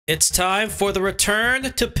It's time for the return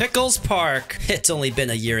to Pickles Park. It's only been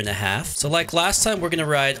a year and a half. So like last time, we're gonna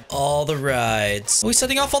ride all the rides. We're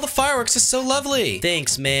setting off all the fireworks. It's so lovely.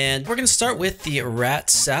 Thanks, man. We're gonna start with the rat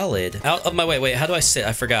salad. Out of my way. Wait, how do I sit?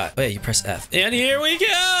 I forgot. Oh yeah, you press F. And here we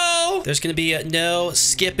go. There's gonna be no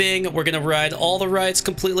skipping. We're gonna ride all the rides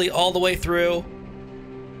completely all the way through.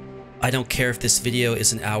 I don't care if this video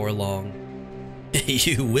is an hour long.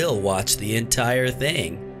 You will watch the entire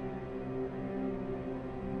thing.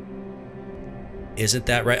 Isn't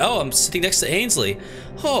that right? Oh, I'm sitting next to Ainsley.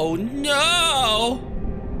 Oh no!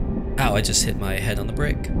 Ow, I just hit my head on the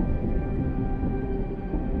brake.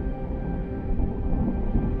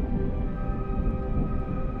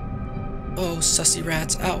 Oh, sussy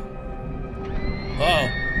rats. Ow. Oh.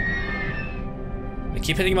 I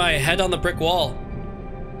keep hitting my head on the brick wall.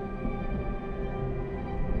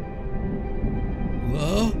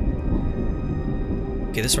 Whoa.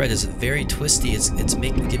 Okay, this ride is very twisty. It's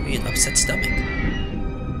giving me an upset stomach.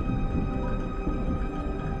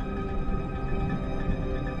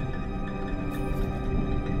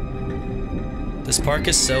 This park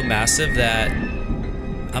is so massive that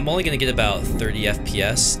I'm only gonna get about 30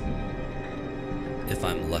 FPS if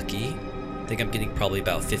I'm lucky. I think I'm getting probably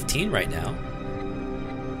about 15 right now.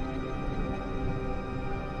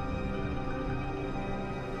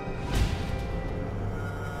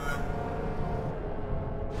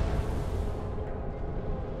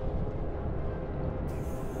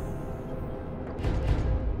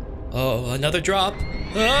 Oh, another drop.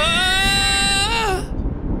 Ah!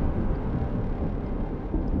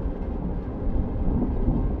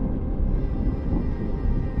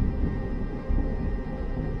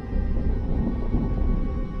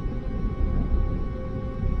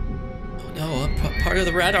 Oh no, I'm part of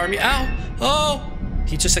the rat army. Ow! Oh!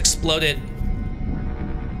 He just exploded.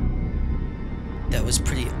 That was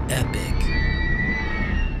pretty epic.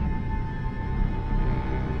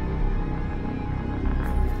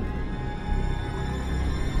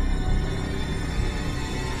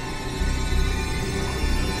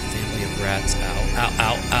 Rats. Ow, ow,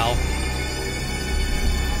 ow, ow.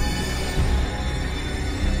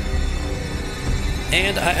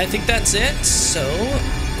 And I think that's it. So,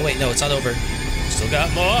 oh wait, no, it's not over. Still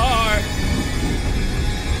got more.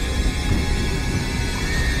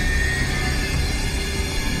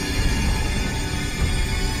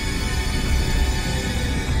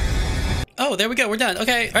 Oh, there we go. We're done.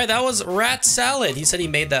 Okay. All right. That was rat salad. He said he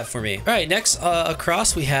made that for me. All right. Next,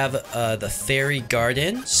 across we have the fairy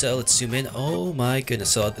garden. So let's zoom in. Oh my goodness.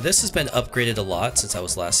 So this has been upgraded a lot since I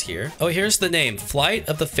was last here. Oh, here's the name. Flight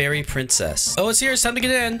of the Fairy Princess. Oh, it's here. It's time to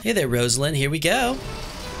get in. Hey there, Rosalind. Here we go.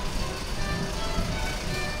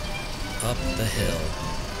 Up the hill.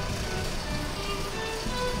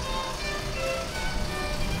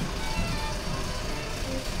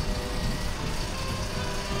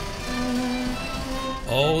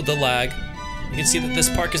 Oh, the lag. You can see that this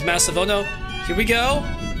park is massive. Oh no. Here we go.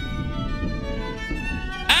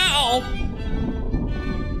 Ow!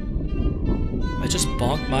 I just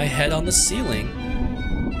bonked my head on the ceiling.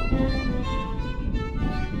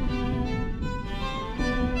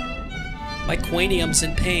 My cranium's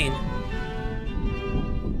in pain.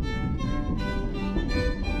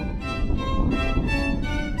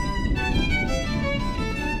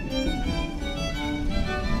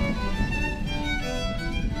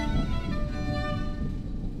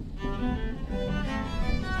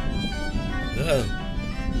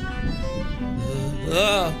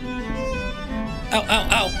 Ow, ow,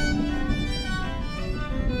 ow.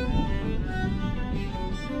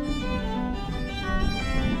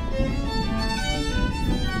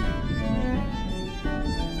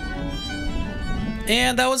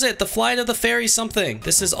 And that was it, the flight of the fairy something.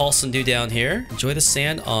 This is also new down here. Enjoy the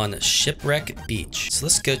sand on Shipwreck Beach. So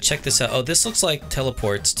let's go check this out. Oh, this looks like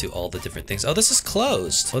teleports to all the different things. Oh, this is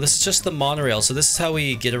closed. Oh, this is just the monorail. So this is how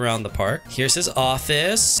we get around the park. Here's his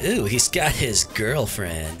office. Ooh, he's got his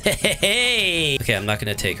girlfriend. Hey. Okay, I'm not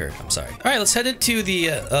gonna take her. I'm sorry. All right, let's head into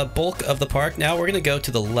the bulk of the park. Now we're gonna go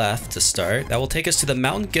to the left to start. That will take us to the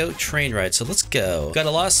Mountain Goat train ride. So let's go. Got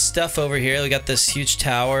a lot of stuff over here. We got this huge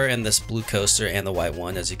tower and this blue coaster and the white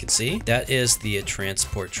one, as you can see. That is the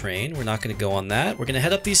transport train. We're not going to go on that. We're going to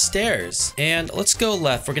head up these stairs. And let's go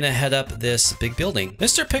left. We're going to head up this big building.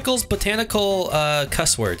 Mr. Pickles Botanical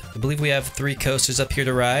cuss word. I believe we have 3 coasters up here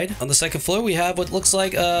to ride. On the second floor, we have what looks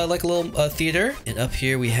like a little theater. And up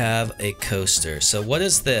here, we have a coaster. So what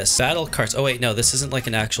is this? Battle carts. Oh, wait, no, this isn't like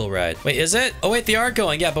an actual ride. Wait, is it? Oh, wait, they are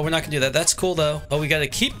going. Yeah, but we're not going to do that. That's cool, though. Oh, we got to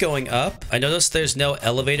keep going up. I noticed there's no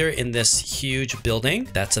elevator in this huge building.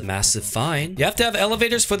 That's a massive fine. You have to to have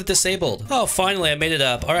elevators for the disabled. Oh, finally, I made it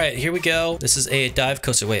up. All right, here we go. This is a dive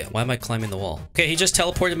coaster. Wait, why am I climbing the wall? Okay, he just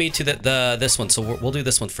teleported me to this one, so we'll do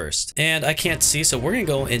this one first. And I can't see, so we're gonna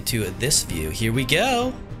go into this view. Here we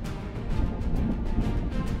go.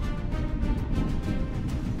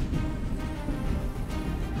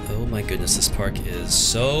 Oh my goodness, this park is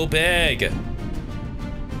so big.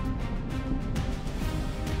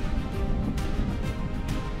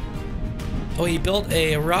 Oh, he built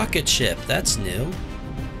a rocket ship. That's new.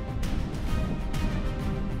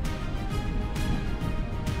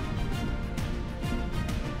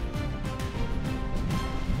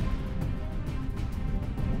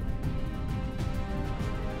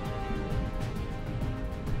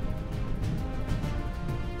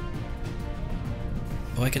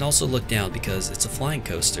 Oh, I can also look down because it's a flying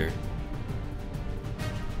coaster.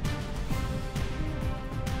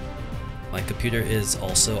 My computer is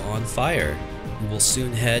also on fire. We will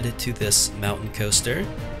soon head to this mountain coaster.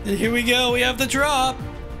 And here we go, we have the drop!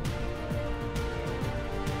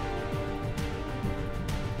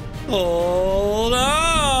 Hold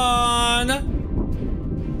on!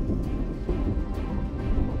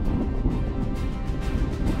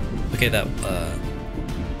 Okay, that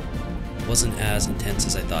wasn't as intense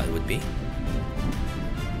as I thought it would be.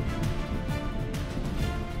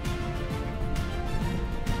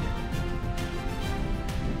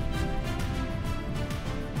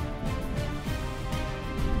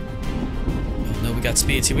 We got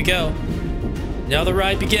speeds. Here we go. Now the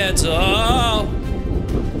ride begins. Oh!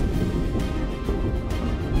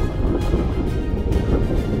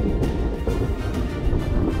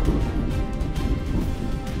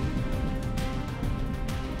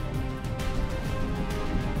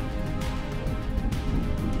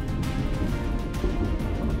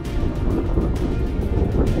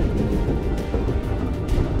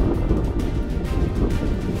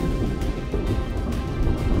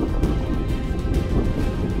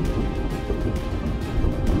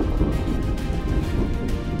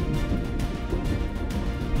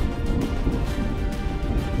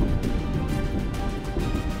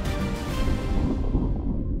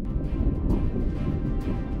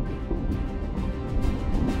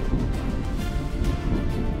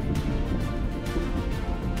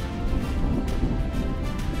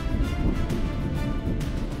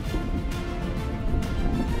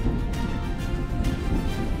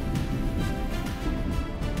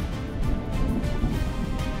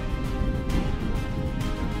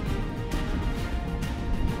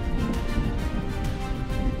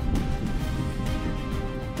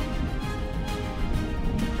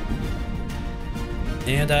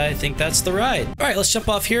 And I think that's the ride. All right, let's jump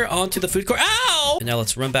off here onto the food court. Ow! And now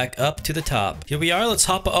let's run back up to the top. Here we are. Let's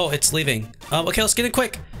hop. Oh, it's leaving. Okay, let's get in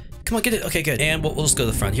quick. Come on, get it. Okay, good. And we'll just go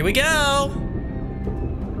to the front. Here we go.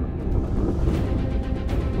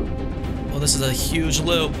 Oh, this is a huge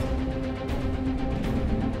loop.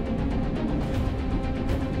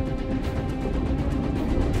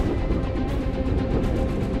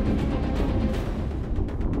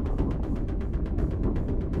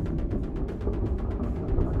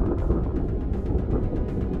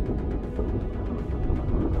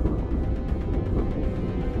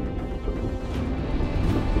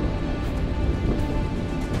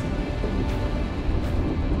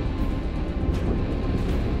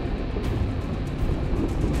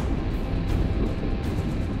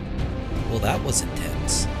 Well, that was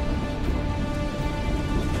intense.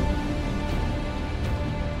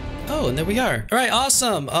 Oh, and there we are. All right,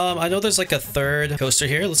 awesome. I know there's like a third coaster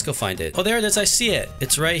here. Let's go find it. Oh, there it is. I see it.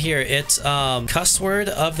 It's right here. It's cuss word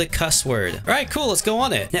of the cuss word. All right, cool. Let's go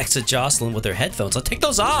on it. Next to Jocelyn with her headphones. I'll take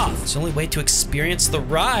those off. It's the only way to experience the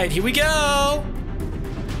ride. Here we go.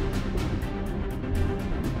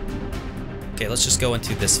 Okay, let's just go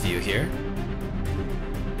into this view here.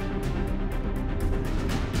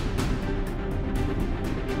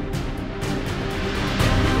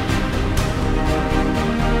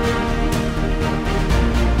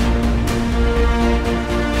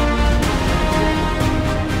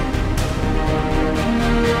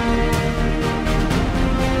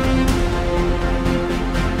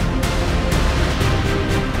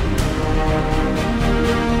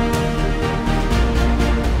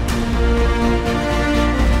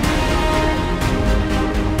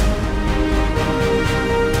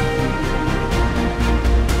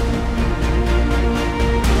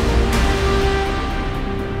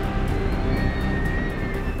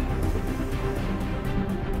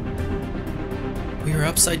 We were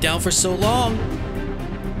upside down for so long.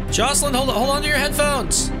 Jocelyn, hold on to your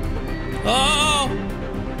headphones. Oh!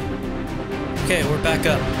 Okay, we're back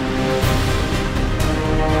up.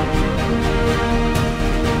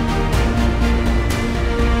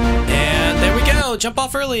 go. Jump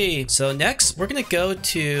off early. So next, we're gonna go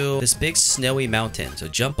to this big snowy mountain. So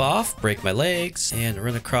jump off, break my legs, and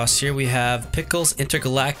run across here. We have Pickles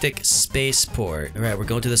Intergalactic Spaceport. All right, we're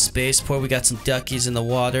going to the spaceport. We got some duckies in the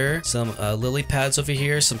water, some lily pads over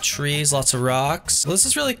here, some trees, lots of rocks. Well, this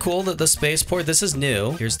is really cool that the spaceport, this is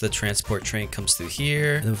new. Here's the transport train comes through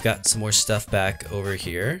here. And then we've got some more stuff back over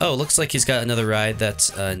here. Oh, looks like he's got another ride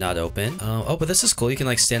that's not open. Oh, but this is cool. You can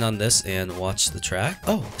like stand on this and watch the track.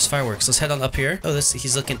 Oh, there's fireworks. Let's head on up here. Oh,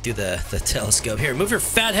 he's looking through the telescope. Here, move your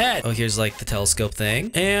fat head. Oh, here's like the telescope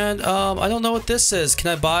thing. And I don't know what this is. Can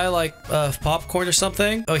I buy like popcorn or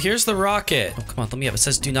something? Oh, here's the rocket. Oh, come on, let me have it. It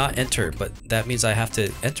says do not enter, but that means I have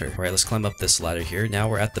to enter. All right, let's climb up this ladder here. Now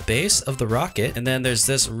we're at the base of the rocket. And then there's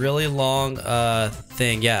this really long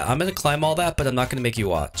thing. Yeah, I'm gonna climb all that, but I'm not gonna make you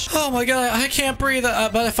watch. Oh my god, I can't breathe,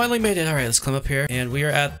 but I finally made it. All right, let's climb up here. And we are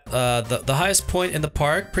at the highest point in the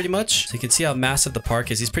park, pretty much. So you can see how massive the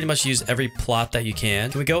park is. He's pretty much used every plot that you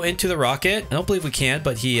can. Can we go into the rocket? I don't believe we can,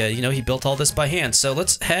 but he, you know, he built all this by hand. So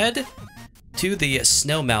let's head to the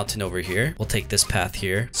snow mountain over here. We'll take this path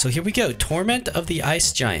here. So here we go. Torment of the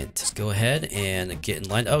Ice Giant. Let's go ahead and get in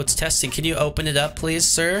line. Oh, it's testing. Can you open it up, please,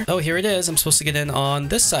 sir? Oh, here it is. I'm supposed to get in on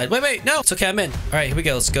this side. Wait, no. It's okay. I'm in. All right, here we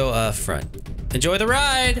go. Let's go front. Enjoy the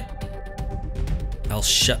ride. I'll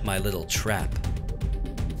shut my little trap.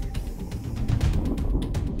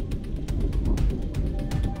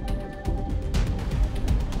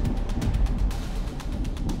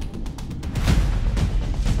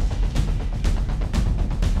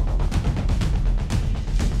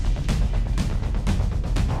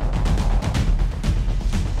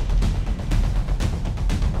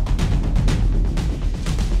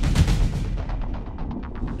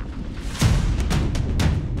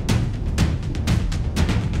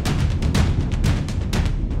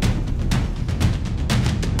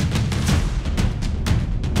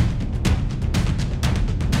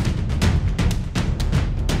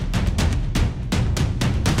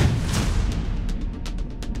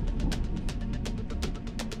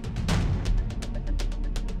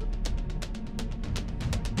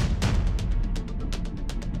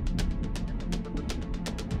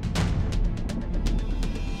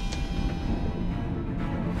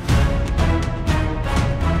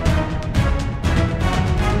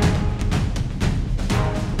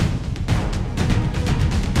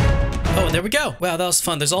 There we go. Wow, that was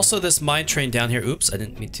fun. There's also this mine train down here. Oops, I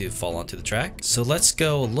didn't mean to fall onto the track. So let's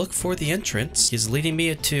go look for the entrance. He's leading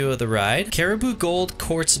me to the ride. Caribou Gold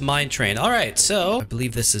Quartz Mine Train. All right, so I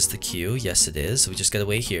believe this is the queue. Yes, it is. We just gotta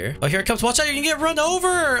wait here. Oh, here it comes. Watch out, you can get run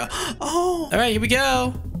over. Oh, all right, here we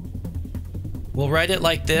go. We'll ride it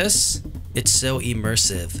like this. It's so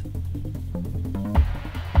immersive.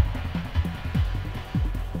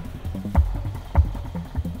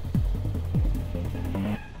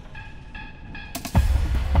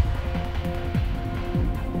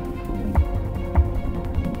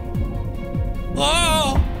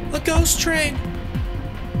 Oh, a ghost train.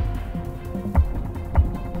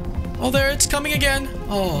 Oh, there, it's coming again.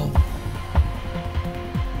 Oh.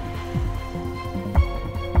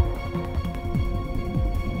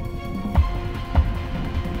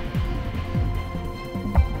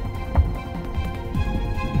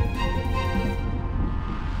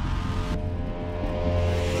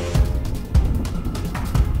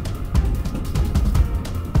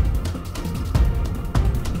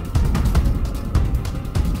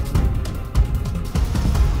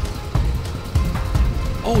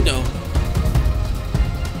 Oh no.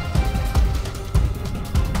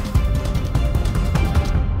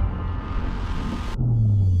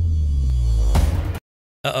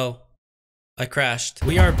 Uh-oh. I crashed.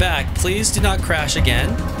 We are back. Please do not crash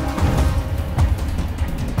again.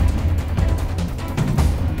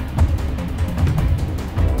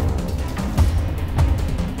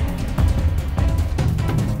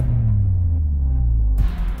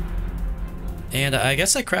 And I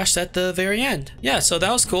guess I crashed at the very end. Yeah, so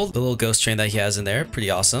that was cool. The little ghost train that he has in there. Pretty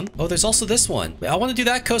awesome. Oh, there's also this one. I want to do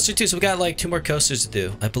that coaster too. So we got like 2 more coasters to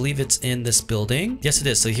do. I believe it's in this building. Yes, it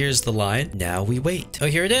is. So here's the line. Now we wait. Oh,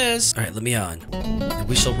 here it is. All right, let me on. And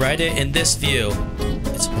we shall ride it in this view.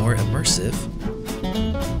 It's more immersive.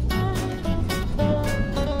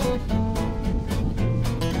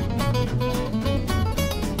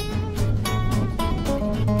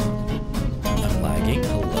 I'm lagging.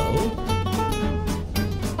 Hello.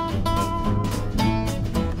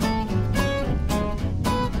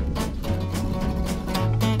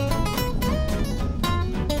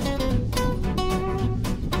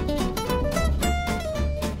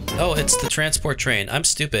 Oh, it's the transport train. I'm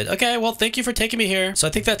stupid. Okay, well, thank you for taking me here. So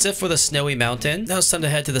I think that's it for the snowy mountain. Now it's time to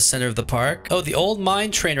head to the center of the park. Oh, the old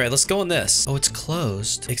mine train ride. Let's go on this. Oh, it's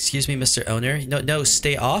closed. Excuse me, Mr. Owner. No,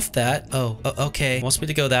 stay off that. Oh, okay. He wants me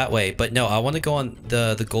to go that way, but no, I want to go on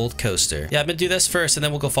the gold coaster. Yeah, I'm gonna do this first, and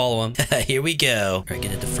then we'll go follow him. Here we go. All right,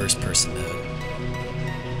 get into first person mode.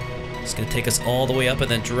 It's gonna take us all the way up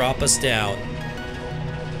and then drop us down.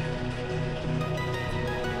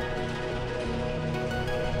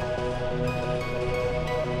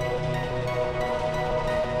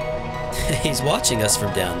 He's watching us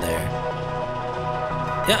from down there.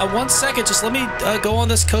 Yeah, 1 second. Just let me go on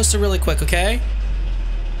this coaster really quick, okay?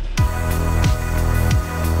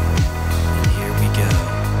 And here we go.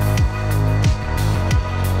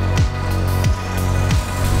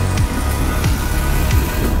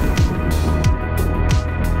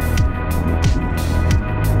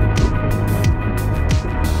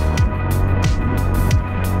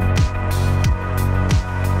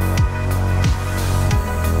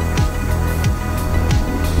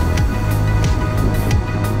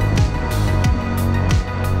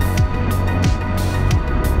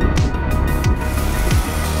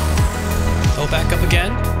 Back up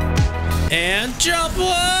again. And jump!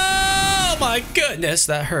 Whoa! My goodness,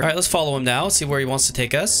 that hurt. All right, let's follow him now. See where he wants to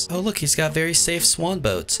take us. Oh, look, he's got very safe swan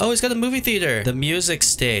boats. Oh, he's got a movie theater. The music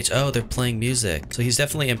stage. Oh, they're playing music. So he's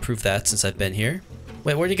definitely improved that since I've been here.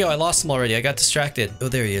 Wait, where'd he go? I lost him already. I got distracted. Oh,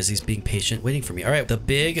 there he is. He's being patient, waiting for me. All right, the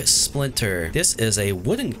Big Splinter. This is a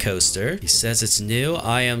wooden coaster. He says it's new.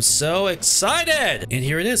 I am so excited. And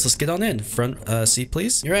here it is. Let's get on in. Front seat,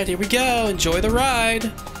 please. All right, here we go. Enjoy the ride.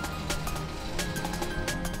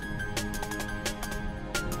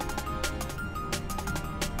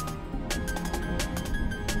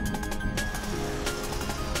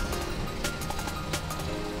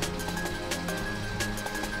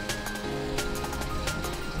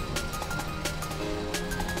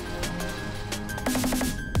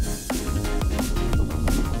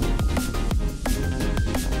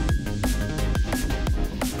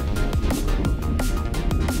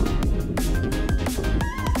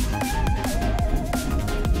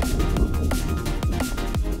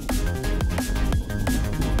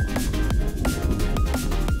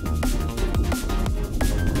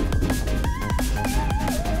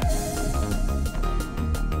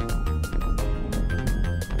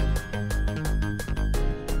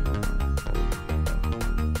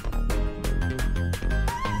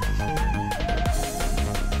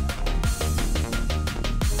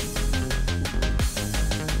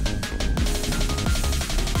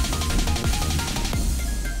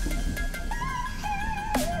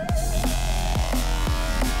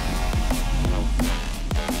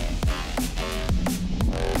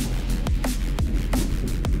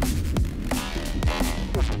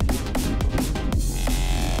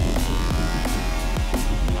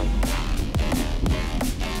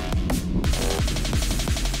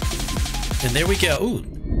 And there we go. Ooh,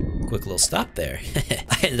 quick little stop there.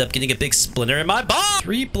 I ended up getting a big splinter in my ball.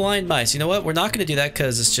 3 blind mice. You know what? We're not going to do that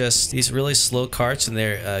because it's just these really slow carts and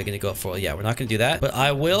they're going to go up for... Yeah, we're not going to do that. But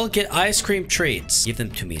I will get ice cream treats. Give them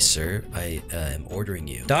to me, sir. I am ordering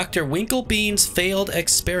you. Dr. Winklebean's failed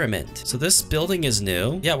experiment. So this building is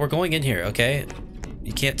new. Yeah, we're going in here, okay?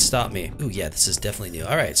 You can't stop me. Ooh, yeah, this is definitely new.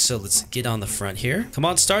 All right, so let's get on the front here. Come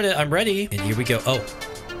on, start it. I'm ready. And here we go. Oh,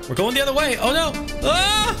 we're going the other way. Oh, no.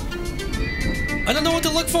 Ah! I don't know what to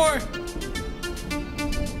look for.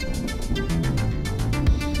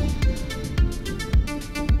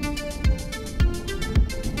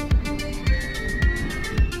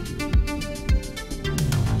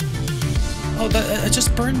 Oh, I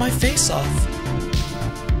just burned my face off.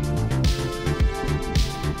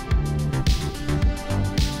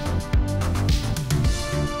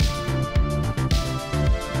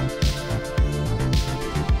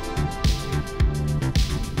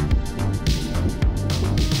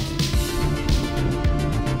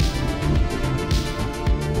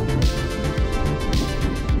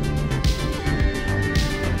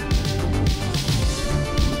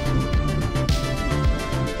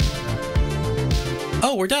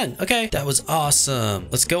 Oh, we're done. Okay, that was awesome.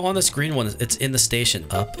 Let's go on this green one. It's in the station.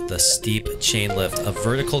 Up the steep chain lift, a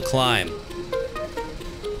vertical climb.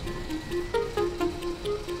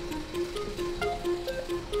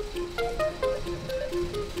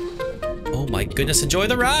 Oh my goodness, enjoy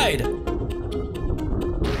the ride.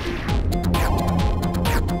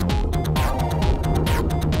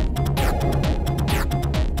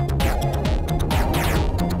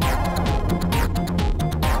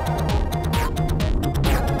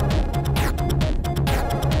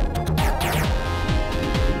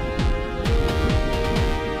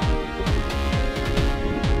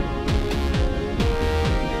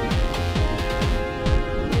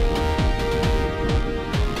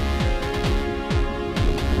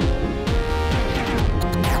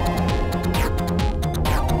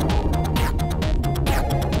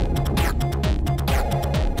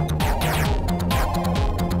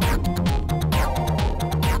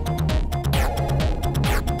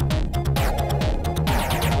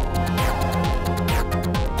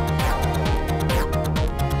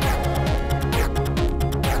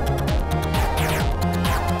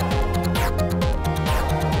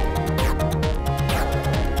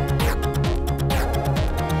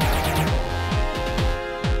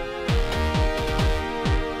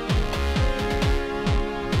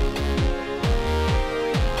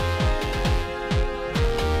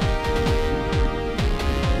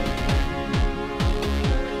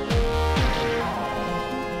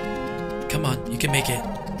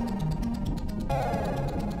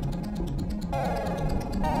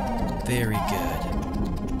 Very good.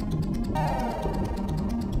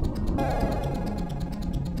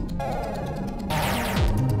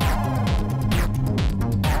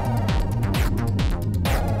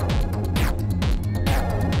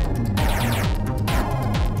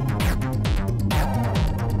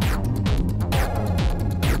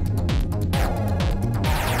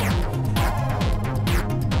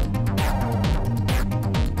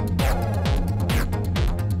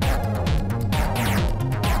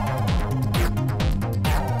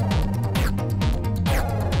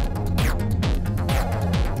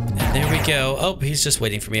 Go. Oh, he's just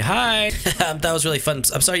waiting for me. Hi. That was really fun.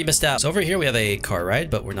 I'm sorry you missed out. So over here we have a car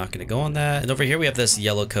ride, but we're not going to go on that. And over here we have this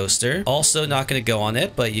yellow coaster. Also not going to go on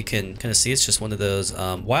it, but you can kind of see it's just one of those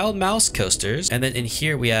wild mouse coasters. And then in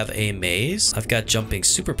here we have a maze. I've got jumping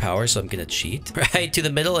superpower, so I'm going to cheat right to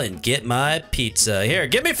the middle and get my pizza. Here,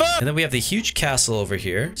 give me food. And then we have the huge castle over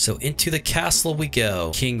here. So into the castle we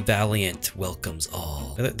go. King Valiant welcomes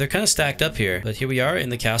all. They're kind of stacked up here, but here we are in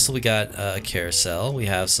the castle. We got a carousel. We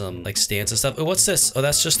have some like stands and stuff. Oh, what's this? Oh,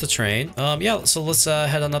 that's just the train. Yeah, so let's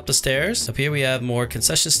head on up the stairs. Up here we have more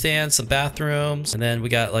concession stands, some bathrooms, and then we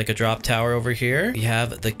got like a drop tower over here. We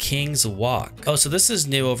have the King's Walk. Oh, so this is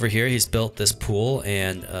new over here. He's built this pool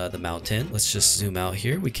and the mountain. Let's just zoom out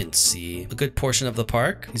here. We can see a good portion of the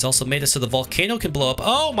park. He's also made it so the volcano can blow up.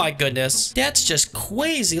 Oh my goodness. That's just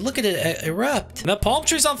crazy. Look at it erupt. And that palm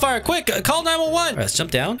tree's on fire. Quick, call 911. All right, let's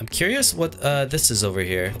jump down. I'm curious what this is over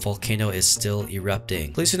here. The volcano is still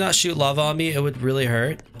erupting. Please do not shoot lava on me. It would really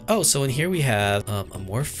hurt. Oh, so in here we have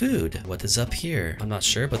more food. What is up here? I'm not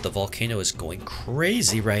sure, but the volcano is going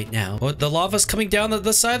crazy right now. Oh, the lava's coming down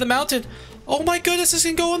the side of the mountain. Oh my goodness, this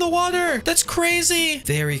can go in the water. That's crazy.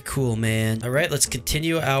 Very cool, man. All right, let's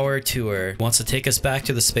continue our tour. Wants to take us back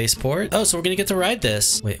to the spaceport. Oh, so we're gonna get to ride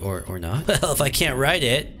this. Wait, or not? Well, if I can't ride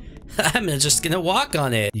it, I'm just gonna walk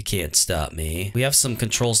on it. You can't stop me. We have some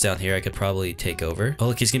controls down here I could probably take over. Oh,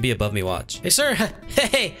 look, he's gonna be above me. Watch. Hey, sir.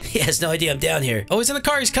 Hey, he has no idea I'm down here. Oh, he's in the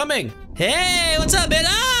car. He's coming. Hey, what's up, man?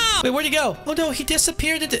 Oh! Wait, where'd he go? Oh, no, he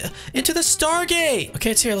disappeared into the Stargate.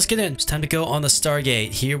 Okay, it's here. Let's get in. It's time to go on the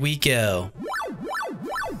Stargate. Here we go.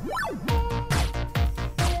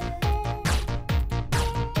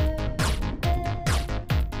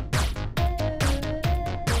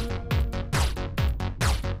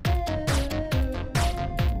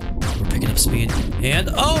 Speed and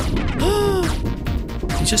oh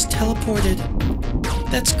he just teleported.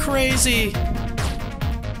 That's crazy.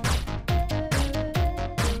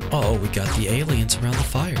 Oh, we got the aliens around the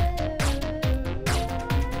fire.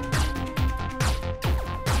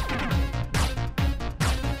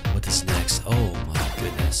 What is next? Oh my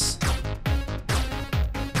goodness.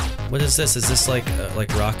 What is this? Is this like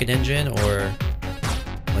rocket engine or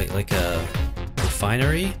like a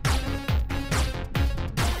refinery?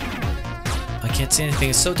 I can't see anything.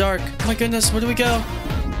 It's so dark. Oh my goodness, where do we go?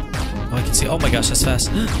 Oh, I can see. Oh my gosh, that's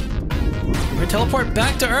fast. We're gonna teleport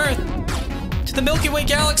back to Earth, to the Milky Way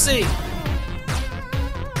galaxy.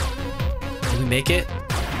 Did we make it?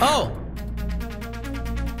 Oh!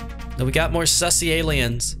 No, we got more sussy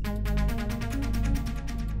aliens.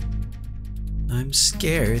 I'm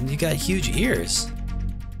scared. You got huge ears.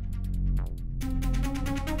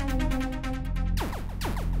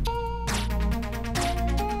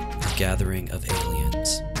 Gathering of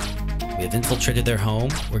aliens. We have infiltrated their home.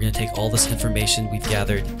 We're going to take all this information we've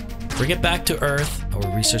gathered, bring it back to Earth. Our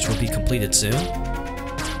research will be completed soon.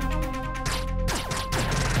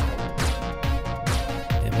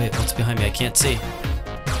 Hey, wait, what's behind me? I can't see.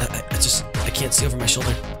 I can't see over my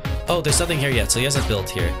shoulder. Oh, there's nothing here yet, so he hasn't built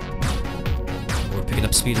here. We're picking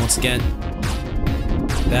up speed once again.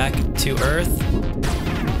 Back to Earth.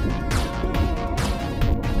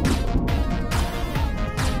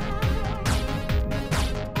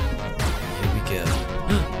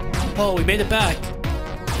 Oh, we made it back.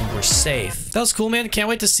 And we're safe. That was cool, man. Can't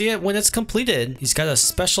wait to see it when it's completed. He's got a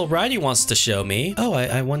special ride he wants to show me. Oh,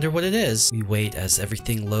 I wonder what it is. We wait as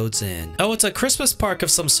everything loads in. Oh, it's a Christmas park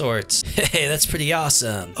of some sorts. Hey, that's pretty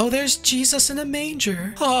awesome. Oh, there's Jesus in a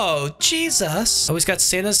manger. Oh, Jesus. Oh, he's got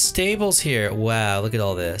Santa's stables here. Wow, look at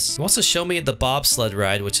all this. He wants to show me the bobsled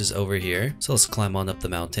ride, which is over here. So let's climb on up the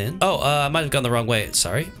mountain. Oh, I might have gone the wrong way.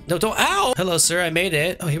 Sorry. No, don't. Ow! Hello, sir. I made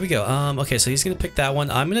it. Oh, here we go. Okay, so he's gonna pick that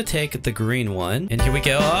one. I'm gonna take the green one. And here we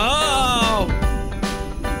go. Oh!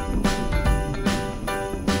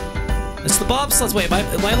 It's the bobsleds. Wait,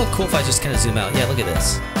 might look cool if I just kind of zoom out. Yeah, look at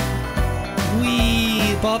this.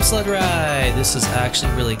 Whee! Bobsled ride. This is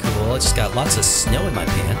actually really cool. I just got lots of snow in my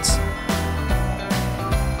pants.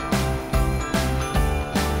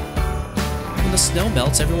 When the snow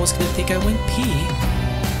melts, everyone's gonna think I went pee.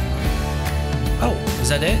 Oh, is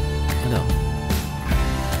that it? Oh no.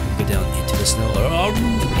 Go down into the snow.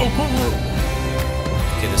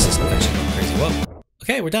 Okay, this is actually going crazy. Whoa.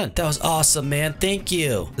 Okay, we're done. That was awesome, man. Thank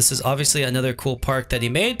you. This is obviously another cool park that he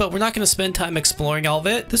made, but we're not going to spend time exploring all of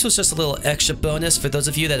it. This was just a little extra bonus for those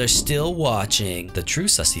of you that are still watching, the true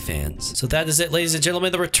Sussy fans. So that is it, ladies and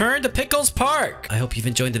gentlemen, the return to Pickles Park. I hope you've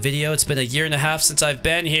enjoyed the video. It's been a year and a half since I've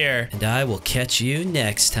been here, and I will catch you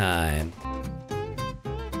next time.